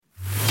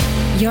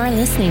You're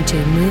listening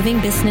to Moving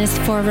Business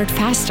Forward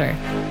Faster,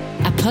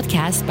 a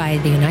podcast by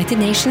the United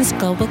Nations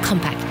Global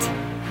Compact.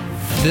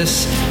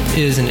 This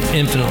is an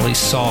infinitely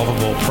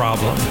solvable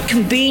problem.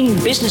 Convene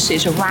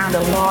businesses around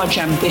a large,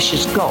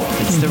 ambitious goal.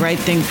 It's the right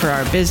thing for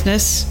our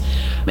business.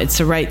 It's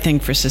the right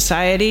thing for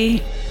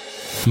society.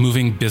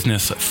 Moving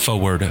business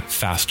forward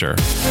faster.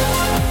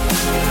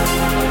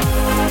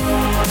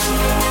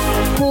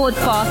 Forward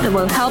Faster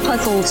will help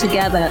us all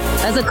together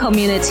as a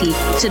community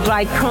to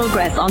drive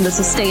progress on the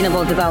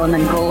Sustainable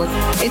Development Goals.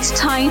 It's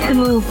time to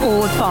move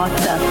forward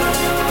faster.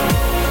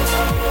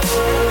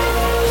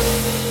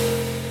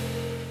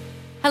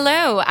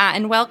 Hello,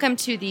 and welcome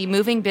to the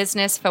Moving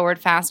Business Forward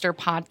Faster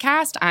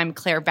podcast. I'm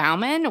Claire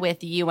Baumann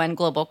with the UN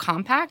Global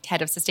Compact,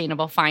 Head of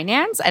Sustainable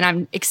Finance, and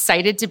I'm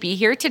excited to be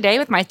here today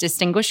with my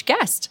distinguished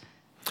guest.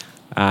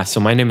 So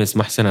my name is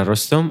Mohsen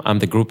Al-Rustom. I'm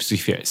the Group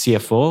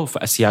CFO of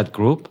Asyad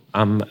Group.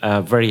 I'm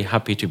very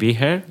happy to be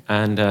here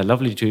and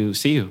lovely to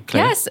see you,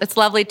 Claire. Yes, it's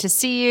lovely to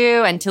see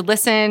you and to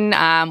listen.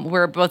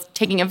 We're both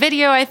taking a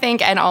video, I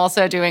think, and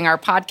also doing our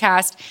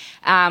podcast.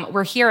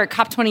 We're here at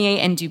COP28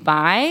 in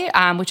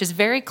Dubai, which is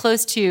very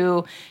close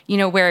to,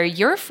 where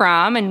you're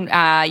from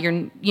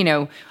and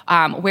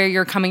where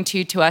you're coming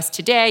to us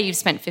today. You've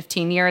spent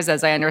 15 years,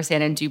 as I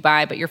understand, in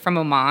Dubai, but you're from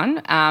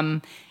Oman.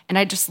 And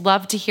I'd just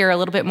love to hear a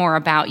little bit more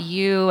about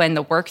you and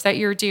the work that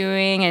you're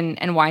doing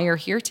and why you're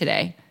here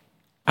today.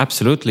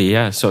 Absolutely,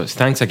 yeah. So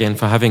thanks again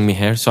for having me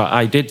here. So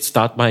I did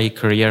start my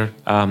career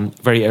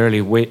very early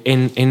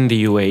in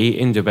the UAE,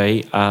 in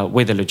Dubai,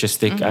 with a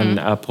logistic and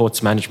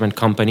ports management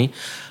company.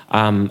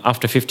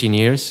 After 15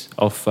 years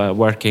of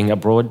working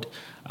abroad,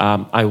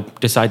 I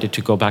decided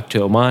to go back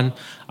to Oman.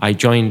 I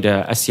joined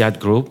Asyad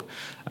Group.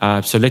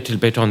 So a little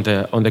bit on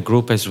the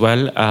group as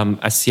well.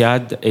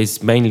 Asyad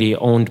is mainly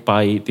owned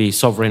by the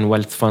Sovereign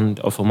Wealth Fund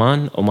of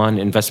Oman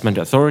Investment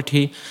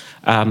Authority,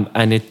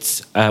 and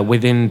it's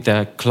within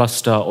the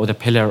cluster or the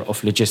pillar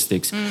of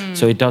logistics.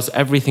 So it does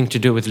everything to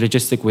do with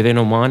logistics within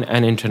Oman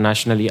and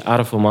internationally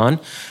out of Oman.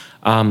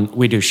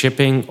 We do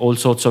shipping, all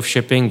sorts of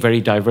shipping, very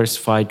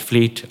diversified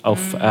fleet of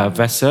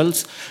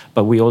vessels,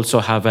 but we also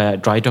have a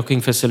dry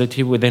docking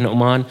facility within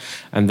Oman,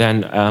 and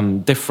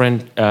then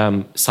different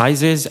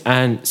sizes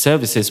and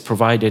services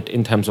provided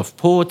in terms of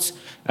ports,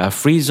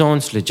 free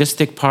zones,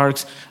 logistic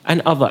parks,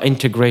 and other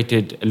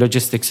integrated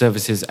logistic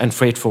services and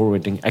freight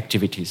forwarding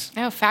activities.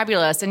 Oh,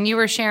 fabulous. And you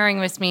were sharing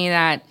with me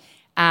that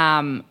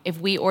if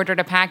we ordered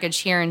a package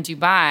here in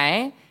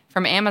Dubai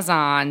from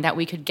Amazon, that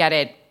we could get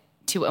it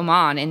to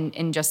Oman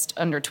in just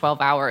under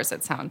 12 hours,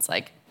 it sounds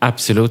like.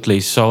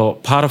 Absolutely. So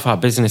part of our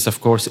business,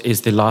 of course,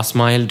 is the last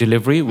mile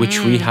delivery, which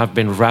we have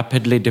been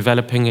rapidly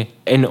developing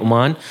in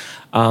Oman.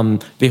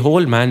 The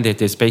whole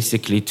mandate is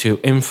basically to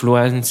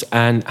influence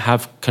and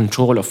have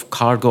control of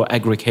cargo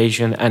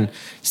aggregation and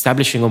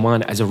establishing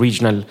Oman as a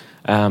regional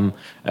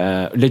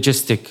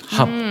logistic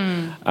hub.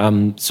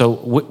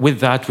 With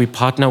that, we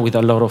partner with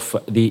a lot of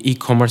the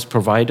e-commerce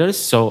providers.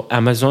 So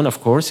Amazon, of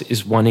course,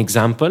 is one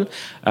example,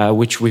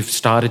 which we've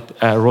started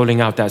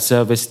rolling out that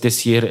service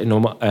this year in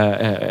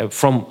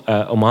from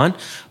Oman.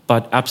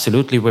 But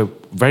absolutely, we're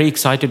very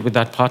excited with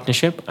that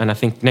partnership. And I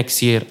think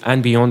next year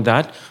and beyond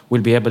that,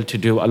 we'll be able to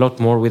do a lot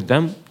more with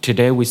them.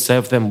 Today, we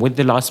serve them with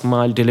the last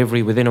mile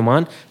delivery within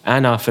Oman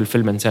and our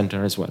fulfillment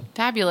center as well.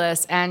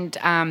 Fabulous. And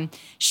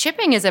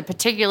shipping is a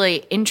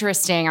particularly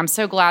interesting, I'm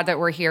so glad that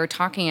we're here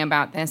talking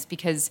about this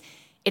because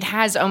it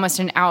has almost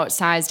an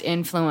outsized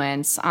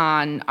influence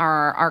on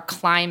our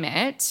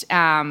climate.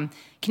 Can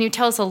you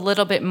tell us a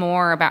little bit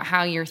more about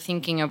how you're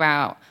thinking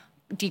about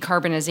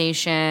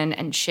decarbonization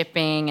and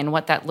shipping and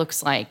what that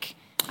looks like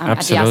at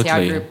the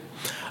Asyad Group?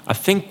 I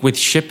think with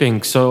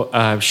shipping,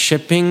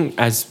 shipping,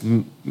 as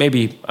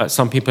maybe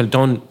some people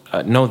don't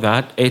know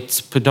that, it's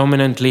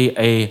predominantly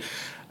a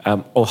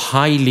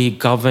highly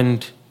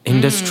governed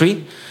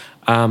industry.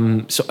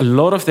 So a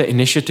lot of the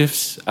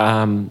initiatives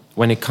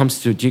when it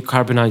comes to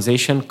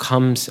decarbonization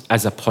comes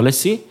as a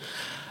policy.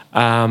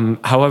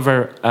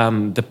 However,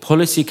 the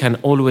policy can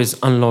always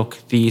unlock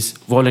these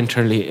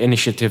voluntary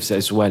initiatives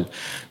as well.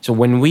 So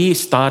when we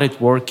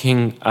started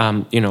working,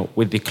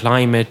 with the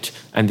climate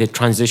and the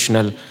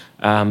transitional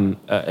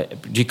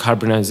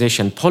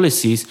decarbonization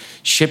policies,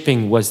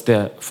 shipping was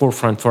the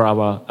forefront for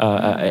our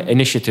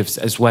initiatives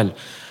as well.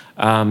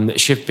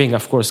 Shipping,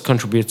 of course,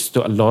 contributes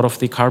to a lot of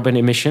the carbon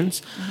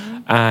emissions,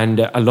 and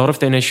a lot of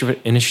the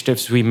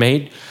initiatives we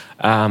made.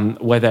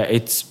 Whether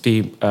it's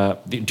the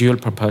dual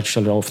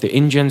propulsion of the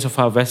engines of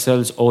our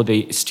vessels or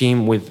the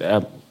steam with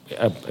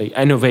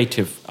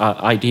innovative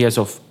ideas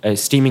of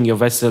steaming your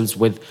vessels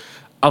with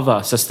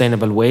other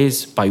sustainable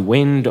ways by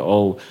wind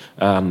or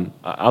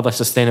other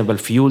sustainable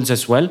fuels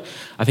as well.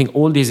 I think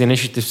all these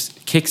initiatives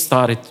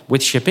kick-started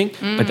with shipping,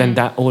 but then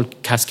that all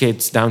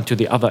cascades down to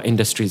the other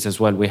industries as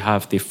well. We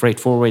have the freight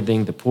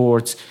forwarding, the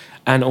ports,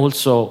 and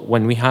also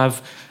when we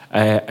have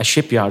a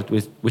shipyard,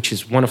 which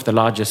is one of the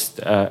largest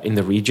in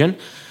the region.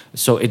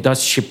 So it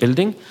does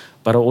shipbuilding,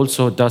 but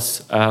also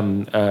does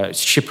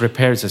ship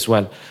repairs as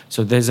well.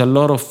 So there's a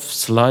lot of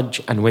sludge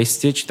and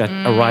wastage that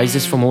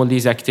arises from all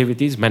these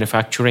activities,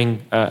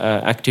 manufacturing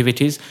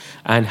activities,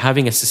 and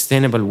having a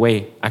sustainable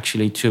way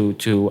actually to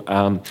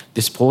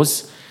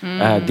dispose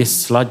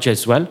this sludge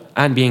as well,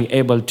 and being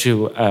able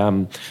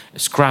to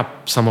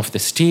scrap some of the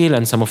steel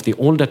and some of the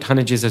older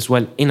tonnages as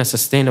well in a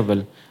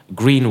sustainable,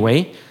 green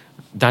way.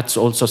 That's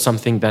also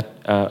something that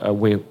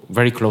we're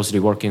very closely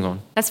working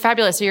on. That's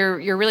fabulous. So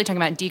you're really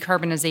talking about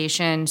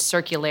decarbonization,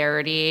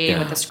 circularity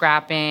with the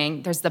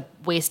scrapping. There's the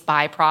waste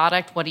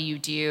byproduct. What do you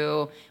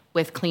do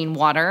with clean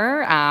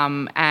water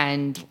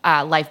and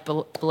life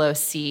below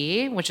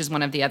sea, which is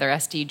one of the other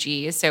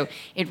SDGs. So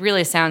it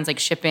really sounds like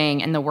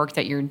shipping and the work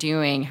that you're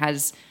doing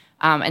has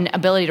an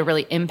ability to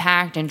really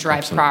impact and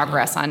drive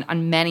progress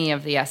on many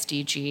of the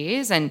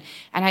SDGs. And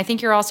I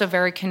think you're also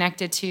very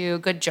connected to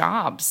good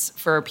jobs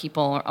for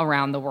people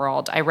around the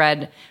world. I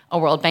read a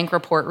World Bank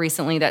report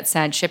recently that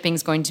said shipping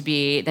is going to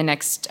be the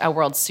next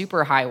world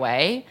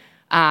superhighway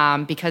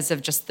because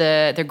of just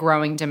the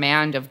growing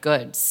demand of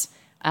goods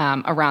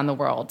around the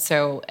world.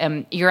 So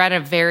you're at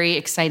a very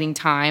exciting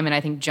time, and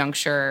I think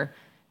juncture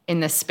in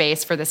this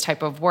space for this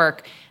type of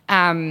work.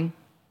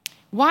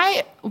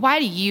 Why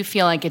do you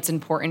feel like it's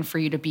important for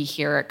you to be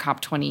here at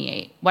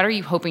COP28? What are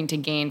you hoping to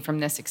gain from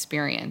this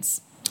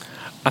experience?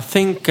 I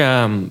think,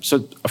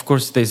 so of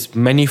course, there's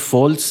many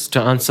folds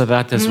to answer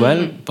that as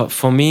well. But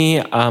for me,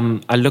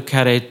 I look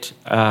at it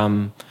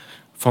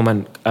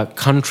from a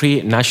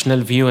country, national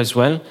view as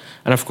well.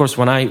 And of course,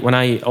 when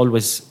I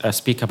always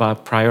speak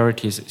about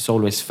priorities, it's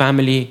always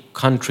family,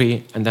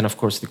 country, and then of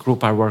course the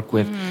group I work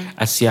with,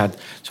 SIAD.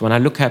 So when I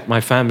look at my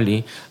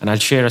family, and I'll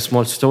share a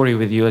small story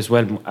with you as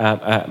well.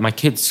 My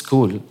kids'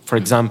 school, for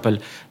example,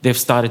 they've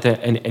started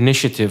an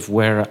initiative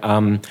where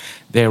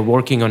they're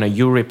working on a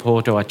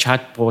U-report or a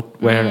chatbot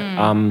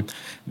where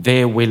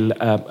they will,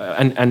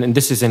 and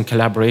this is in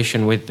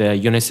collaboration with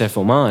UNICEF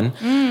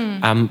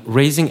Oman,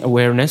 raising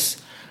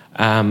awareness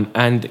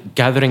and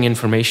gathering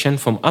information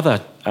from other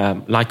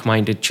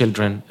like-minded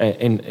children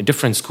in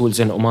different schools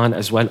in Oman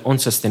as well on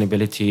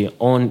sustainability,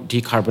 on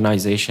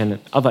decarbonization, and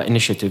other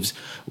initiatives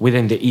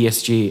within the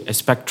ESG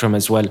spectrum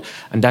as well.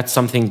 And that's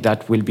something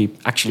that will be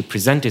actually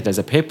presented as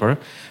a paper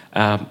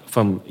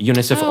from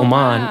UNICEF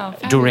Oman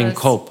during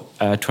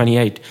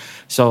COP28.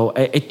 So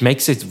it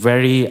makes it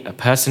very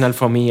personal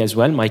for me as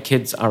well. My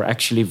kids are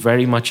actually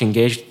very much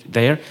engaged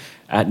there.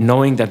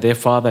 Knowing that their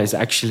father is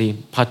actually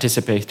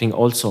participating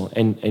also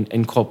in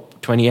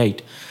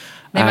COP28.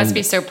 They must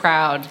be so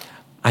proud.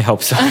 I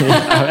hope so.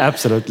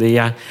 Absolutely,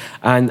 yeah.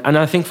 And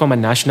I think from a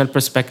national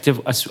perspective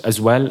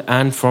as well,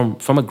 and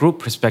from a group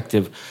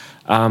perspective,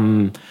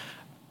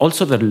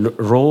 also the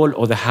role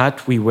or the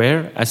hat we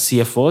wear as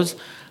CFOs,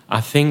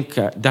 I think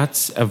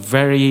that's a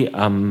very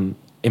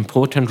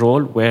important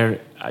role where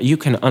you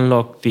can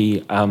unlock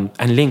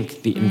and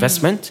link the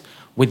investment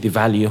with the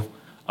value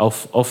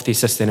of the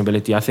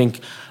sustainability. I think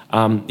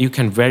you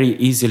can very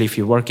easily, if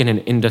you work in an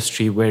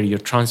industry where you're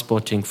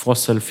transporting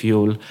fossil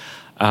fuel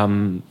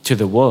to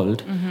the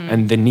world,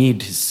 and the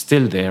need is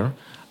still there,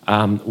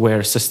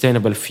 where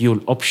sustainable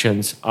fuel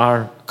options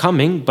are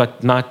coming,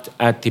 but not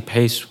at the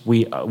pace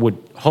we would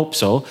hope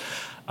so,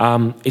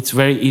 it's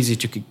very easy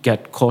to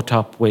get caught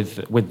up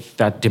with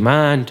that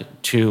demand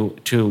to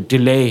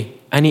delay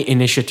any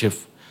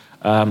initiative,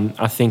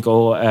 I think,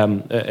 or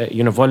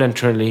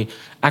voluntarily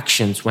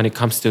actions when it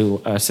comes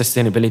to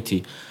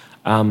sustainability.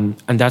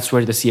 And that's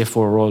where the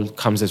CFO role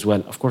comes as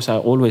well. Of course, I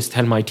always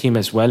tell my team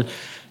as well,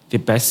 the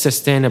best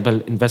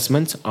sustainable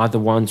investments are the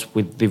ones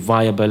with the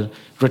viable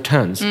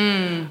returns.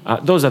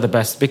 Those are the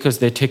best because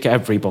they tick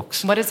every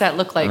box. What does that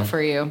look like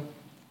for you?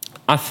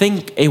 I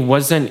think it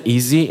wasn't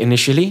easy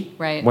initially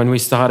when we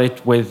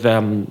started with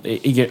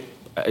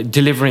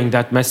delivering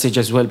that message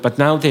as well. But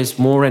now there's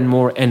more and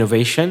more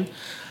innovation.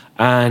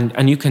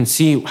 And you can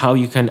see how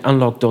you can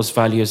unlock those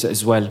values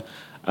as well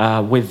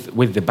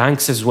with the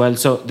banks as well.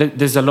 So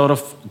there's a lot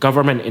of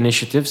government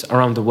initiatives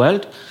around the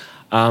world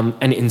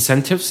and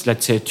incentives,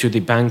 let's say, to the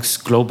banks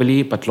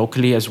globally, but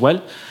locally as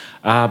well.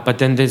 But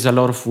then there's a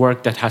lot of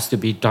work that has to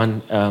be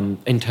done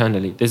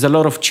internally. There's a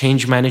lot of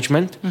change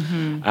management,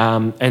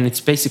 and it's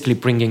basically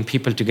bringing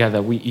people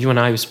together. You and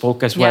I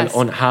spoke as well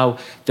on how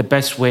the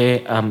best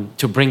way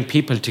to bring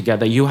people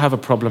together. You have a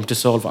problem to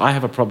solve, I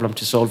have a problem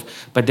to solve,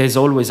 but there's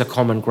always a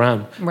common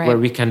ground where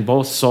we can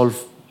both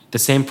solve the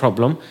same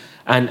problem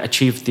and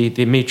achieve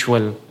the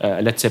mutual,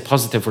 let's say,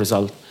 positive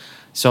result.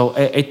 So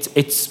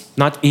it's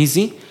not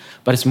easy,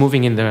 but it's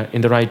moving in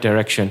the right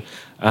direction.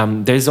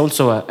 There's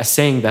also a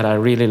saying that I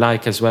really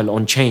like as well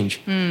on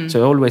change.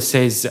 So it always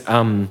says,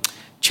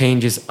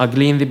 change is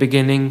ugly in the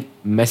beginning,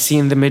 messy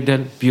in the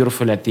middle,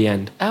 beautiful at the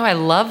end. Oh, I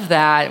love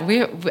that.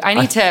 We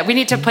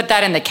need to put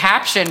that in the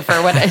caption for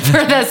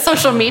the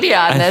social media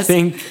on this.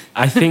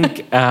 I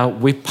think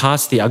we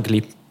passed the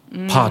ugly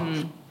part.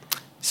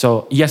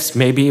 So yes,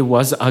 maybe it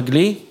was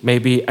ugly.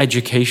 Maybe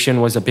education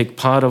was a big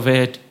part of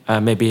it.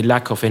 Maybe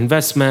lack of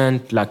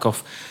investment, lack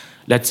of,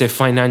 let's say,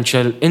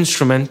 financial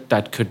instrument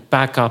that could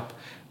back up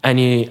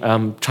any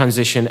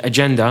transition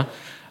agenda.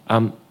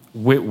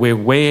 We're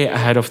way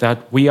ahead of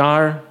that. We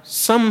are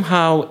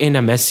somehow in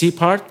a messy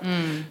part.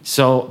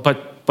 So,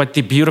 but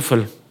the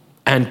beautiful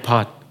end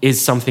part is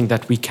something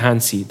that we can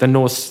see. The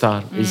North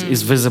Star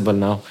is visible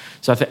now.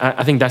 So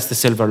I think that's the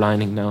silver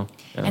lining now.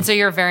 Yeah. And so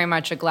you're very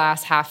much a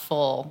glass half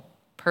full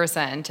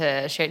person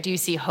to share. Do you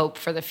see hope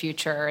for the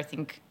future? I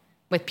think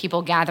with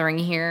people gathering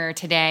here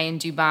today in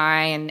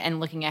Dubai and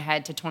looking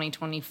ahead to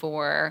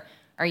 2024,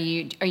 are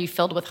you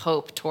filled with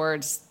hope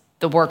towards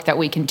the work that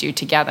we can do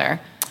together?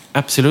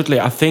 Absolutely.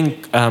 I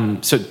think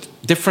so.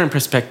 Different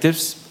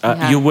perspectives.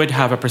 You would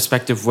have a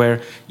perspective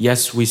where,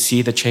 yes, we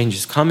see the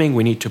changes coming.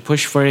 We need to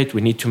push for it.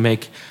 We need to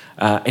make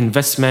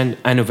investment,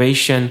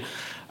 innovation.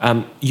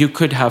 You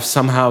could have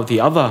somehow the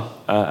other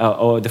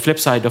or the flip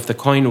side of the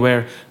coin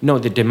where, no,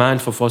 the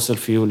demand for fossil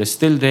fuel is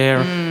still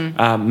there.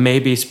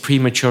 Maybe it's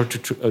premature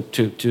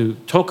to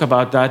talk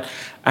about that.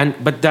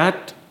 But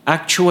that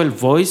actual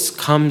voice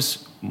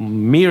comes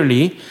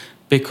merely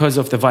because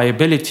of the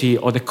viability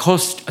or the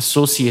cost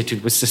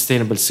associated with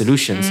sustainable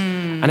solutions.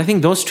 And I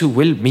think those two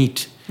will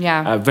meet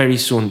very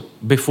soon.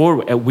 Before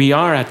we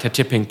are at a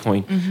tipping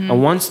point.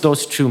 And once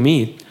those two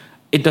meet,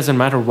 it doesn't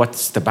matter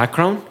what's the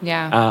background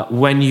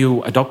when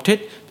you adopt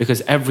it,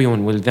 because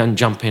everyone will then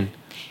jump in.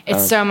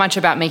 It's so much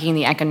about making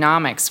the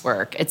economics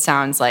work. It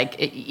sounds like,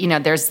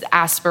 there's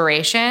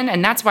aspiration,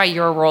 and that's why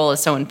your role is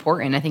so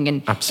important, I think,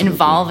 in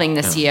involving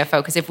the CFO,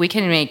 because if we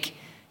can make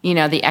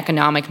the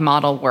economic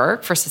model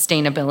work for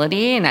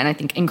sustainability, and I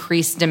think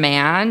increase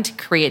demand,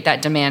 create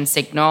that demand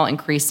signal,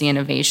 increase the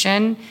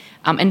innovation,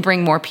 and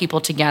bring more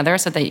people together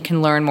so that you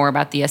can learn more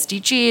about the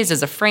SDGs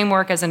as a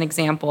framework, as an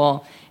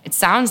example. It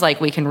sounds like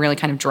we can really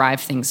kind of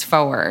drive things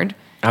forward.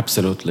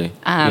 Absolutely.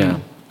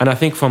 And I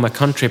think from a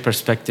country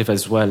perspective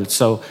as well.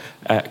 So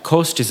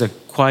cost is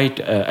quite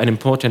an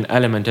important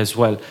element as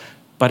well.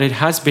 But it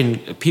has been,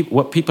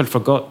 what people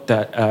forgot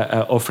that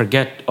or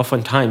forget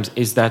oftentimes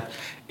is that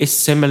it's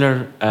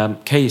similar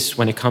case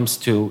when it comes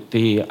to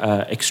the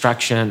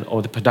extraction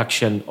or the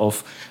production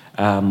of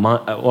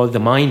or the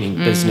mining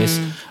business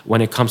when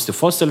it comes to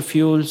fossil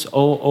fuels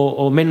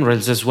or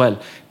minerals as well.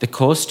 The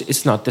cost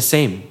is not the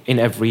same in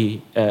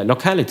every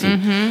locality.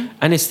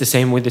 And it's the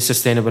same with the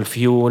sustainable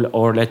fuel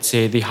or, let's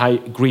say, the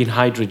green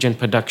hydrogen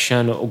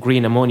production or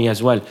green ammonia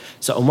as well.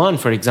 So Oman,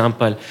 for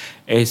example,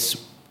 is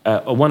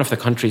one of the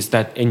countries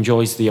that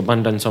enjoys the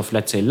abundance of,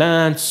 let's say,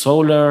 land,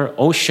 solar,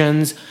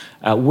 oceans,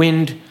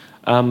 wind,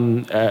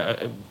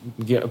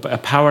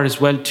 power as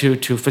well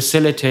to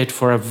facilitate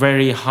for a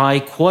very high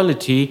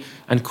quality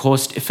and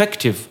cost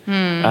effective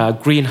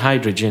green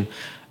hydrogen.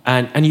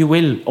 And you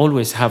will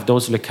always have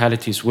those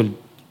localities will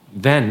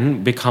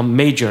then become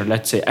major,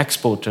 let's say,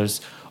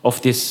 exporters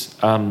of this,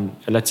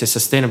 let's say,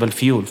 sustainable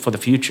fuel for the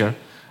future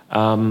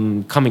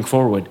coming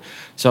forward.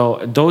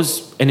 So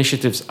those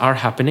initiatives are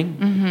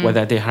happening,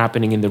 whether they're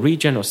happening in the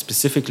region or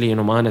specifically in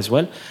Oman as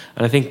well.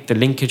 And I think the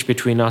linkage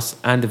between us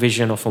and the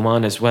vision of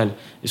Oman as well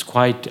is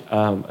quite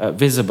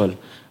visible.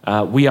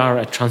 We are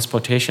a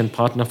transportation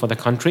partner for the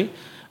country.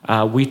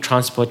 We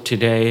transport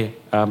today,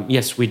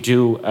 yes, we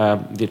do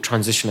the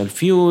transitional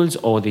fuels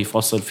or the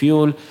fossil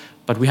fuel,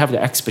 but we have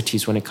the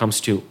expertise when it comes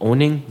to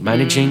owning,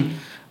 managing,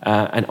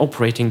 and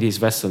operating these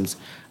vessels.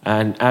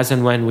 And as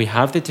and when we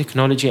have the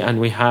technology and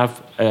we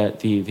have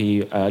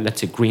the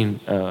let's say,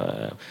 green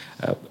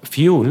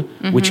fuel,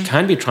 which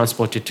can be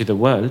transported to the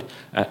world,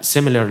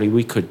 similarly,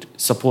 we could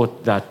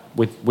support that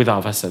with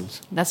our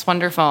vessels. That's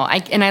wonderful.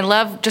 And I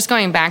love just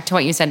going back to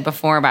what you said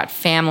before about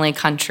family,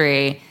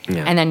 country,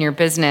 and then your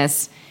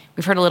business.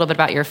 We've heard a little bit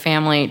about your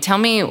family. Tell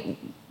me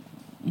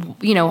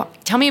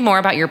more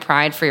about your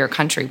pride for your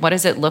country. What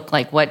does it look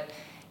like?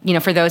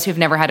 For those who've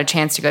never had a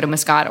chance to go to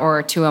Muscat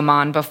or to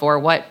Oman before,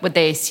 what would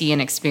they see and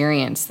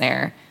experience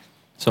there?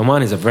 So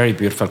Oman is a very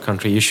beautiful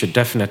country. You should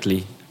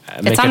definitely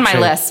make It's on my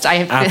list.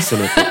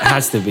 Absolutely. It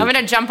has to be. I'm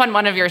going to jump on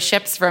one of your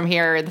ships from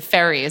here, the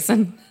ferries.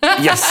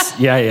 Yes.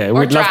 Yeah.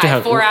 We'd love to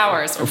have 4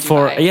 hours from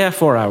Dubai.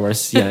 4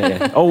 hours.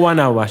 Yeah. Or 1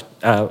 hour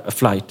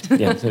flight.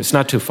 Yeah. So it's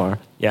not too far.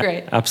 Yeah.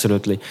 Great.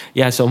 Absolutely.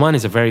 Yeah. So Oman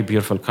is a very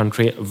beautiful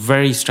country,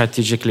 very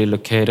strategically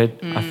located.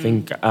 I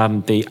think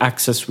the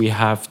access we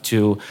have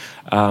to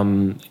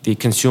the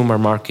consumer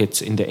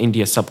markets in the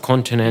India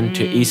subcontinent,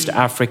 to East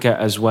Africa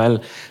as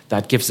well,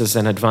 that gives us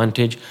an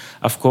advantage.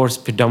 Of course,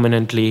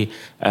 predominantly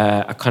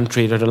a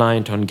country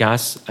reliant on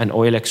gas and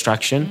oil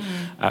extraction,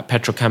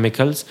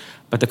 petrochemicals,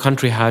 but the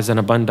country has an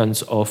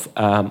abundance of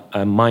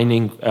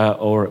mining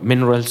or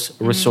minerals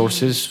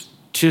resources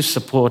to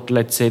support,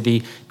 let's say,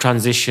 the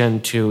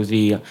transition to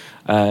the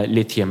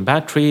lithium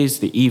batteries,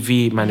 the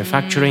EV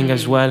manufacturing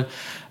as well.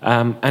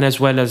 And as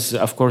well as,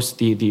 of course,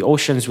 the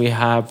oceans we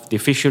have, the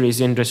fisheries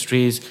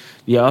industries,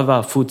 the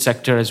other food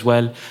sector as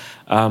well.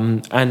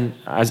 And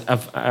as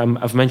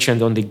I've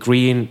mentioned on the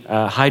green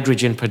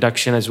hydrogen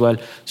production as well.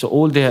 So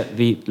all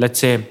the let's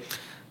say,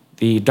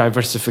 the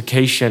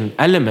diversification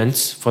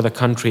elements for the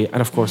country.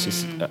 And of course,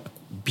 it's a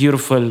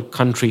beautiful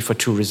country for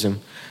tourism.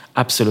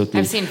 Absolutely.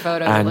 I've seen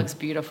photos. It looks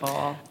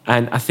beautiful.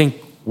 And I think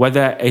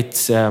whether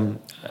it's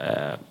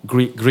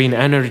green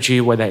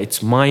energy, whether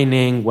it's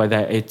mining, whether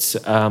it's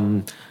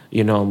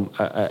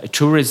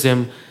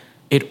tourism.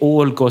 It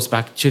all goes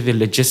back to the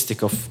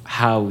logistic of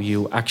how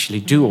you actually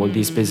do all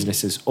these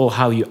businesses, or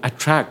how you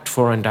attract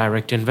foreign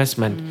direct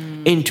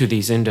investment into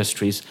these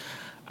industries.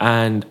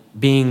 And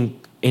being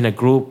in a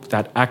group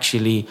that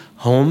actually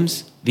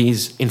homes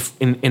these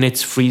in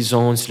its free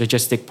zones,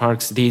 logistic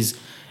parks, these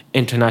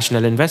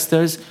international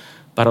investors,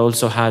 but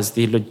also has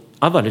the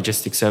other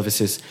logistic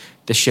services,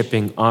 the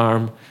shipping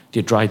arm,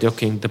 the dry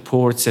docking, the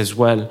ports as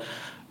well,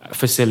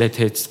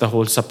 facilitates the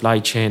whole supply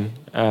chain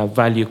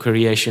value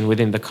creation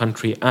within the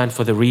country and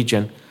for the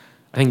region.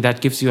 I think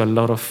that gives you a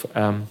lot of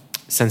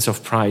sense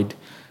of pride.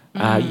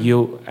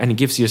 And it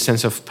gives you a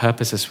sense of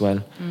purpose as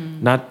well.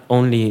 Not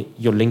only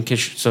your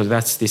linkage, so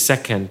that's the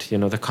second,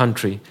 the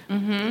country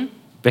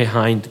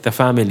behind the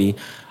family.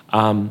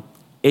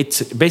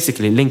 It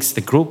basically links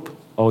the group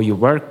or your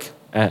work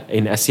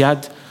in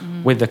Asyad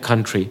with the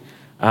country.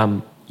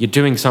 You're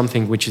doing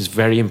something which is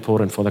very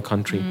important for the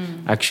country,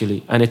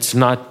 actually. And it's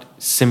not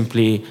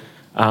simply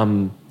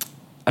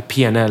a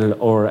P&L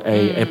or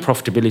a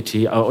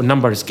profitability or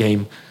numbers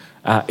game.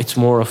 It's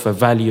more of a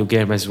value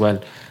game as well.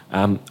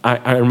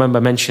 I remember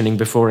mentioning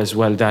before as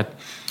well that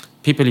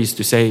people used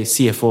to say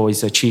CFO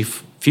is a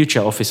Chief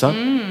Future Officer,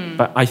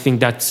 but I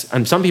think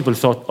and some people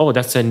thought,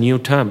 that's a new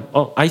term.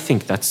 I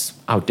think that's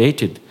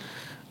outdated.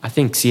 I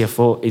think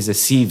CFO is a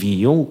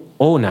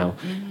CVO now,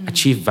 a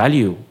Chief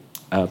Value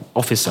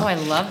Officer. I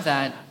love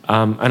that.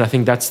 And I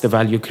think that's the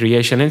value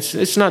creation.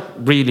 It's not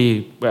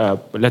really,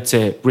 let's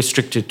say,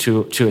 restricted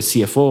to a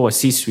CFO or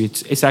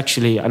C-suite. It's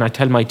actually, and I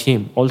tell my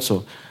team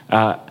also,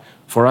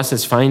 for us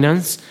as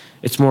finance,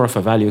 it's more of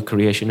a value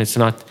creation. It's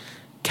not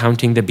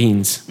counting the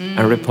beans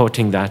and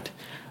reporting that,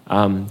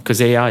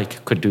 because AI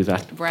could do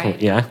that. Right.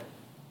 Yeah.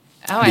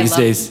 These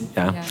days,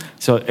 yeah.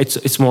 So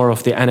it's more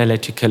of the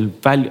analytical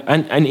value,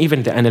 and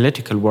even the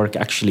analytical work.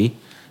 Actually,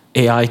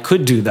 AI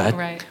could do that.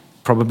 Right.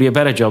 Probably a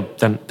better job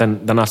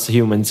than us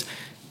humans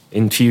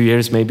in a few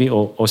years, maybe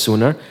or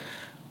sooner.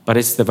 But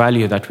it's the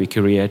value that we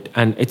create,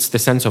 and it's the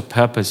sense of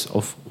purpose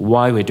of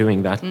why we're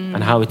doing that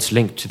and how it's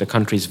linked to the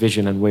country's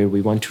vision and where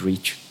we want to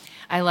reach.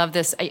 I love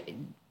this.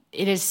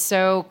 It is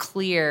so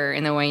clear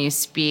in the way you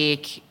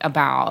speak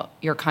about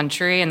your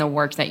country and the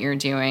work that you're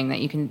doing that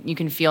you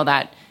can feel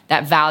that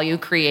value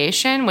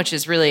creation, which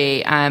is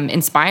really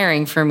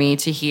inspiring for me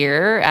to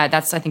hear.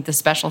 That's, I think, the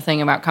special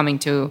thing about coming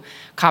to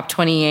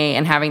COP28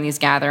 and having these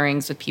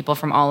gatherings with people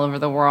from all over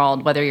the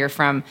world, whether you're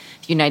from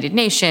the United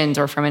Nations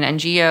or from an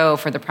NGO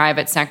for the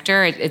private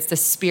sector. It's the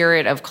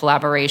spirit of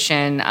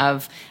collaboration,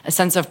 of a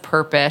sense of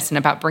purpose, and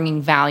about bringing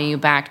value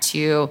back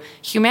to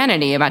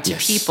humanity,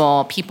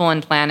 to people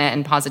and planet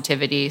and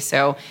positivity.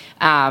 So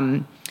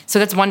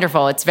that's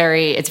wonderful. It's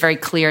very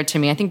clear to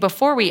me. I think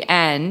before we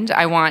end,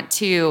 I want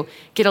to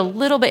get a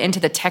little bit into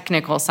the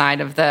technical side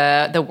of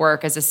the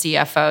work as a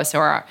CFO, so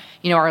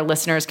our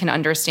listeners can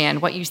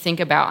understand what you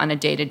think about on a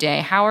day-to-day.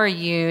 How are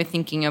you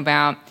thinking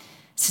about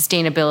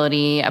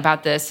sustainability,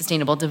 about the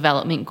Sustainable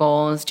Development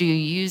Goals? Do you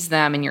use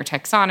them in your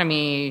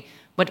taxonomy?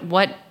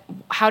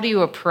 How do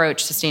you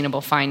approach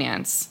sustainable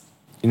finance?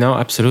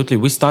 Absolutely.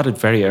 We started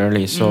very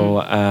early.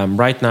 So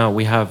right now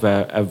we have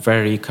a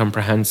very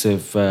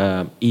comprehensive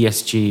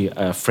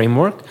ESG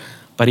framework.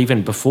 But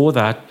even before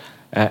that,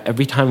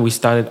 every time we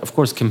started, of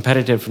course,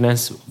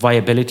 competitiveness,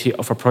 viability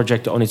of a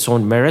project on its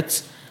own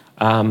merits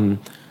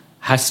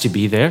has to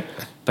be there.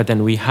 But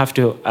then we have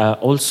to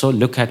also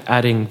look at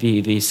adding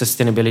the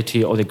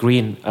sustainability or the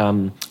green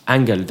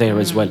angle there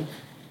as well.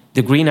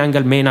 The green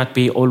angle may not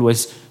be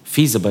always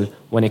feasible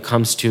when it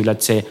comes to,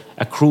 let's say,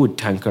 a crude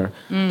tanker.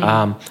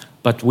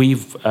 But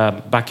we've,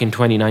 back in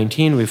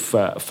 2019, we've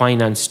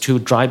financed 2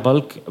 dry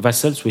bulk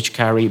vessels which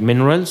carry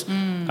minerals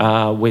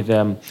with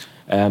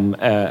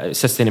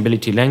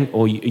sustainability linked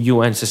or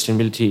UN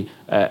sustainability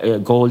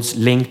goals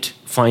linked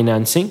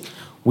financing.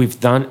 We've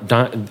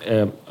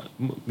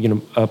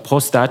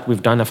post that,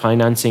 we've done a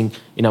financing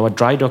in our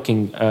dry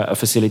docking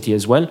facility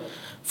as well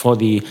for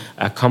the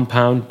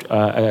compound,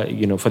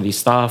 for the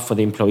staff, for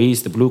the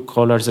employees, the blue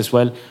collars as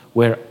well,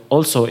 where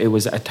also it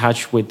was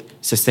attached with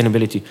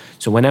sustainability.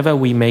 So whenever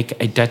we make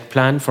a debt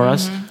plan for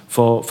us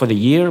for the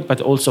year, but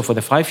also for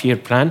the 5-year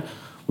plan,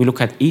 we look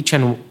at each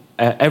and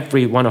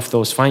every one of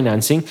those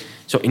financing.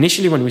 So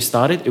initially when we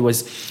started, it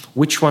was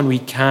which one we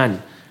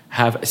can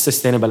have a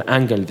sustainable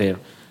angle there.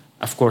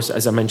 Of course,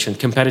 as I mentioned,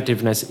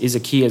 competitiveness is a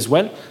key as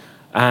well.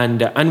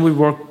 And we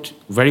worked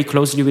very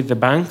closely with the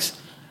banks.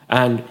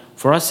 And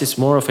for us, it's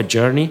more of a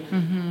journey.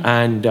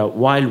 And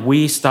while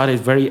we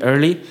started very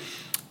early,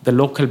 the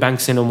local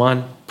banks in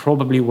Oman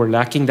probably were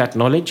lacking that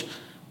knowledge.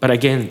 But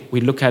again,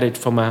 we look at it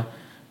from a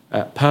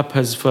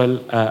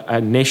purposeful,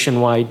 a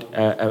nationwide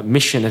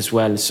mission as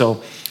well.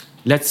 So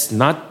let's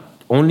not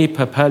only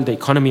propel the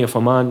economy of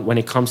Oman when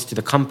it comes to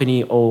the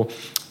company or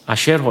our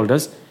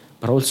shareholders,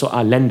 but also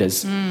our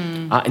lenders,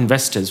 our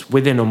investors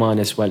within Oman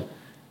as well.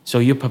 So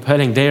you're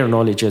propelling their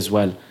knowledge as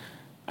well.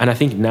 And I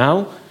think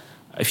now,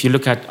 if you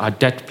look at our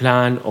debt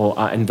plan or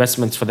our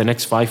investments for the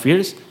next 5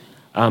 years,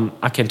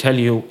 I can tell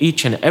you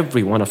each and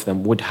every one of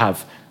them would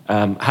have,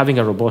 having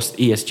a robust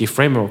ESG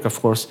framework, of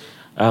course,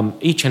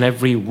 each and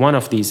every one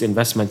of these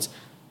investments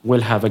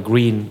will have a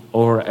green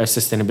or a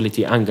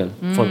sustainability angle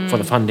for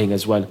the funding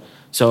as well.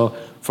 So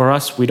for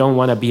us, we don't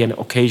want to be an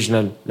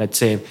occasional, let's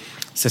say,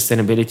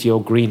 sustainability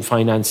or green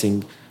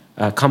financing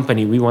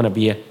company. We want to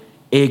be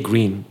a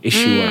green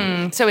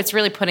issuer. So it's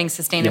really putting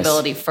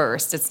sustainability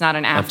first. It's not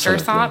an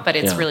afterthought, but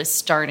it's really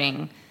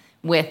starting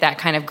with that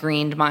kind of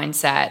green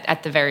mindset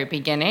at the very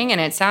beginning. And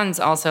it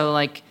sounds also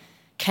like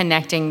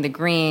connecting the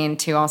green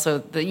to also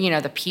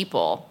the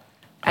people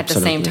at the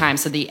same time.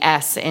 So the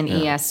S in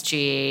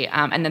ESG,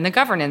 and then the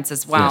governance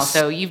as well.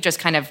 So you've just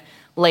kind of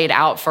laid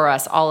out for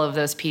us all of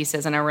those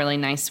pieces in a really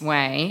nice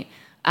way.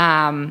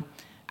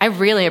 I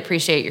really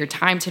appreciate your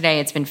time today.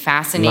 It's been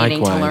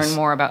fascinating to learn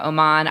more about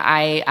Oman.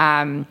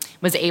 I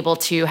was able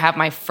to have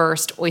my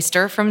first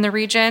oyster from the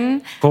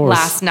region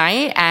last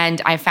night,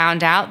 and I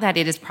found out that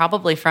it is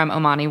probably from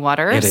Omani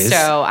waters.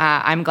 So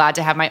I'm glad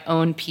to have my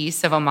own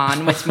piece of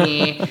Oman with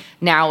me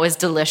now. It was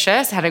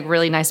delicious. Had a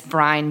really nice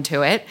brine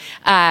to it.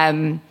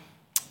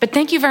 But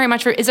thank you very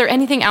much. Is there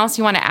anything else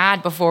you want to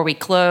add before we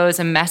close?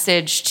 A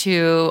message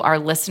to our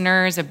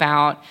listeners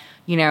about,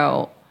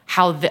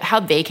 how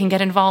they can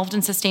get involved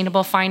in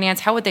sustainable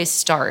finance? How would they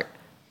start?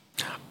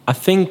 I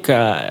think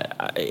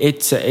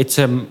it's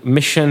a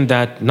mission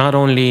that not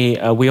only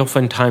we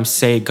oftentimes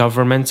say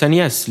governments, and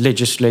yes,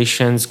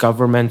 legislations,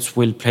 governments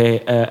will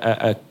play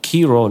a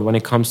key role when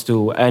it comes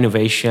to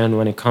innovation,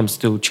 when it comes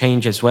to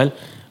change as well.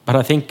 But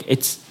I think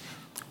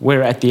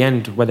we're at the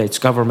end, whether it's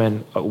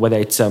government, whether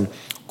it's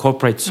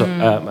corporates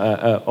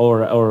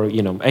or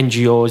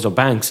NGOs or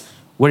banks,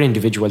 we're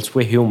individuals,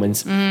 we're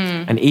humans,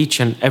 and each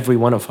and every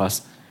one of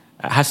us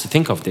has to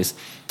think of this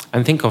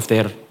and think of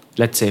their,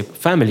 let's say,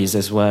 families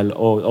as well,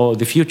 or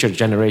the future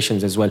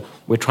generations as well.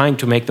 We're trying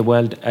to make the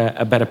world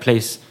a better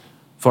place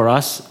for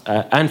us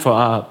and for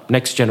our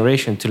next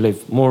generation to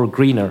live more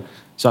greener.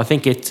 So I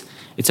think it's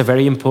a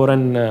very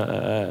important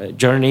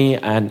journey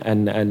and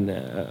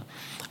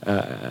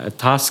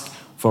task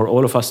for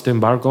all of us to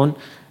embark on.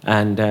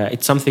 And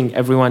it's something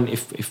everyone,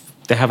 if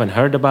they haven't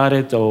heard about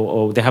it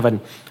or they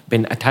haven't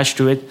been attached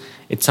to it,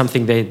 it's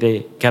something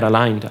they get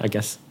aligned, I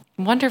guess.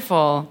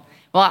 Wonderful.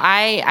 Well,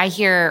 I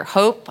hear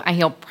hope, I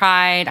hear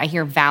pride, I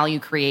hear value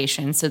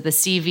creation. So the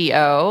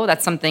CVO,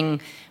 that's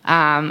something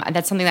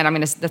that's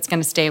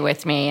gonna stay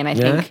with me, and I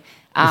think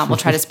we'll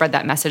try to spread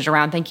that message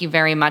around. Thank you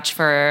very much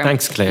for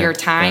your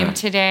time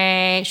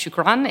today.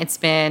 Shukran. It's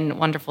been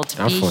wonderful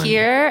to be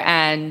here,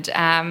 and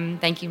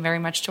thank you very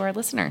much to our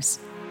listeners.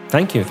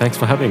 Thank you. Thanks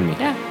for having me.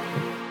 Yeah.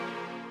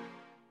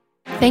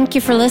 Thank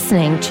you for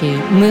listening to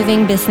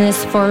Moving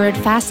Business Forward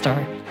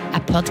Faster, a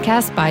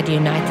podcast by the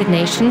United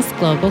Nations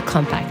Global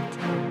Compact.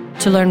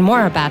 To learn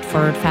more about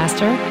Forward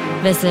Faster,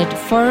 visit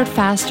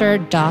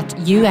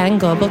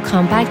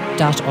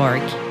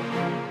forwardfaster.unglobalcompact.org.